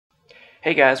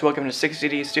Hey guys, welcome to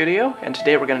 60D Studio, and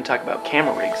today we're going to talk about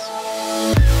camera rigs.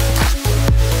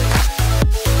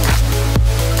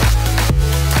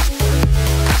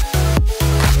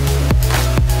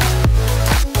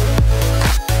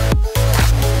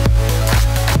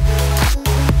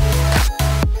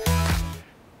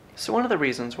 So one of the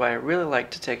reasons why I really like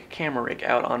to take a camera rig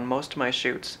out on most of my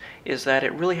shoots is that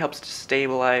it really helps to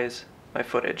stabilize my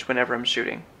footage whenever I'm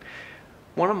shooting.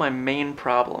 One of my main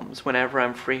problems whenever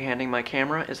I'm freehanding my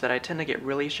camera is that I tend to get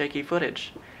really shaky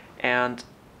footage, and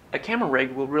a camera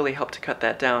rig will really help to cut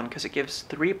that down because it gives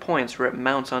 3 points where it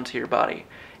mounts onto your body,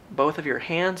 both of your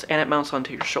hands, and it mounts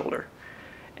onto your shoulder.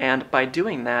 And by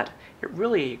doing that, it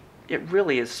really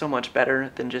is so much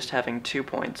better than just having 2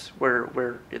 points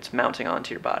where it's mounting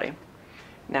onto your body.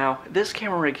 Now, this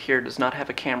camera rig here does not have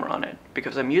a camera on it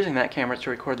because I'm using that camera to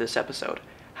record this episode.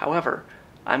 However,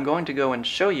 I'm going to go and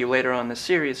show you later on in this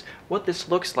series what this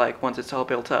looks like once it's all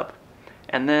built up.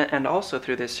 And also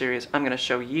through this series, I'm going to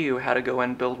show you how to go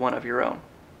and build one of your own.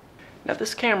 Now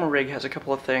this camera rig has a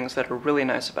couple of things that are really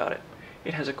nice about it.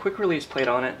 It has a quick release plate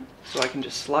on it, so I can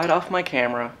just slide off my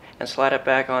camera and slide it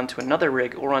back onto another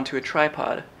rig or onto a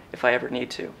tripod if I ever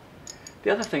need to. The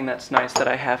other thing that's nice that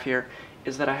I have here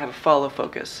is that I have a follow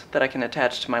focus that I can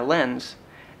attach to my lens,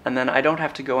 and then I don't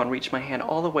have to go and reach my hand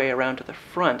all the way around to the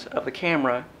front of the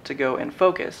camera to go and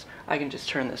focus. I can just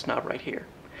turn this knob right here.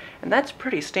 And that's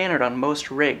pretty standard on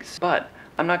most rigs, but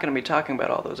I'm not going to be talking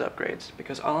about all those upgrades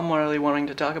because all I'm really wanting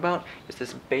to talk about is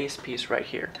this base piece right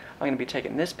here. I'm going to be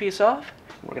taking this piece off,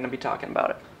 and we're going to be talking about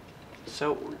it.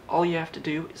 So all you have to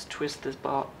do is twist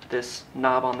this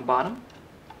knob on the bottom.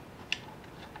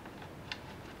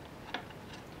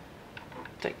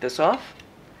 Take this off.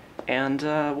 And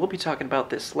we'll be talking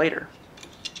about this later.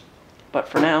 But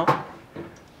for now,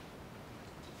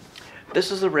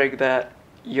 this is the rig that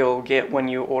you'll get when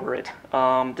you order it.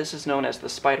 This is known as the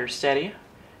Spider Steady.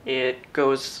 It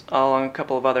goes along a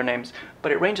couple of other names,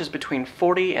 but it ranges between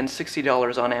 $40 and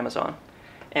 $60 on Amazon.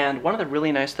 And one of the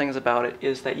really nice things about it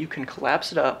is that you can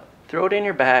collapse it up, throw it in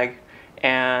your bag,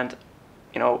 and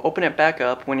open it back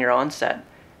up when you're on set.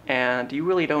 And you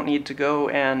really don't need to go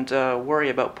and worry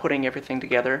about putting everything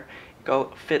together. It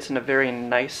fits in a very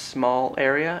nice small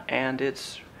area, and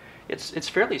it's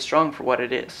fairly strong for what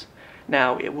it is.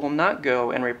 Now, it will not go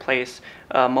and replace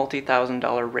a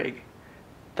multi-$1,000 rig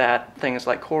that things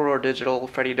like Corridor Digital,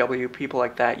 Freddie W, people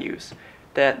like that use.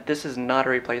 This is not a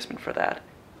replacement for that.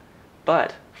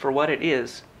 But for what it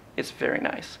is, it's very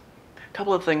nice. A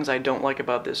couple of things I don't like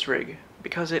about this rig,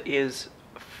 because it is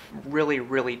really,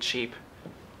 really cheap.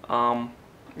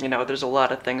 There's a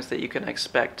lot of things that you can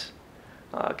expect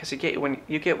because you get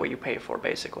what you pay for,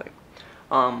 basically.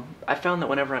 I found that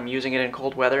whenever I'm using it in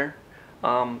cold weather,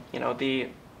 the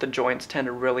joints tend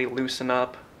to really loosen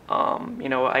up.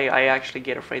 I actually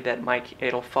get afraid that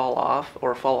it'll fall off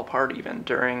or fall apart even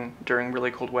during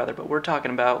really cold weather. But we're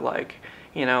talking about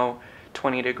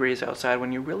 20 degrees outside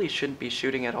when you really shouldn't be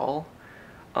shooting at all,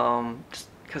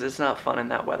 because it's not fun in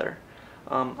that weather.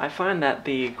 I find that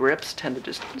the grips tend to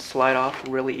just slide off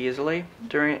really easily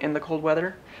in the cold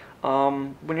weather.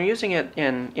 When you're using it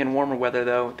in warmer weather,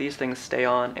 though, these things stay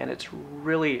on, and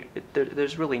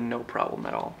there's really no problem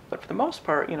at all. But for the most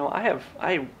part,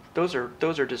 those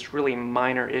are just really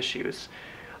minor issues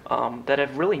that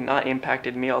have really not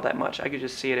impacted me all that much. I could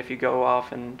just see it if you go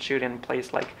off and shoot in a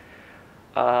place like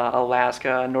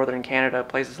Alaska, northern Canada,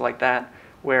 places like that,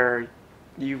 where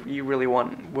you really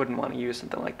wouldn't want to use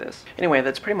something like this. Anyway,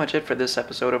 that's pretty much it for this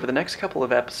episode. Over the next couple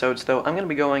of episodes, though, I'm going to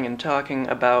be going and talking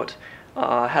about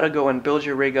how to go and build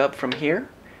your rig up from here,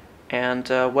 and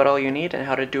what all you need, and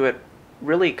how to do it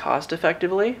really cost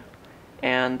effectively,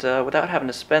 and without having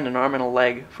to spend an arm and a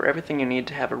leg for everything you need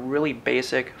to have a really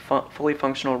basic, fully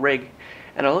functional rig.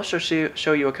 And I'll also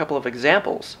show you a couple of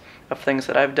examples of things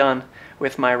that I've done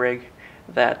with my rig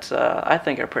that I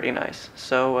think are pretty nice.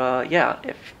 So yeah,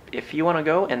 if you want to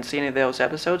go and see any of those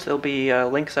episodes, there'll be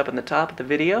links up in the top of the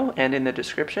video and in the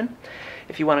description.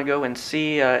 If you want to go and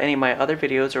see any of my other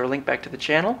videos or a link back to the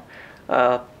channel,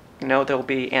 there'll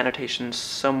be annotations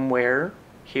somewhere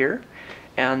here.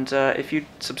 And if you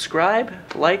subscribe,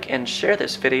 like, and share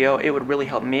this video, it would really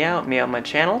help me out my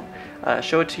channel.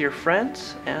 Show it to your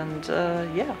friends, and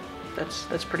yeah,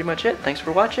 that's pretty much it. Thanks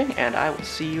for watching, and I will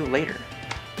see you later.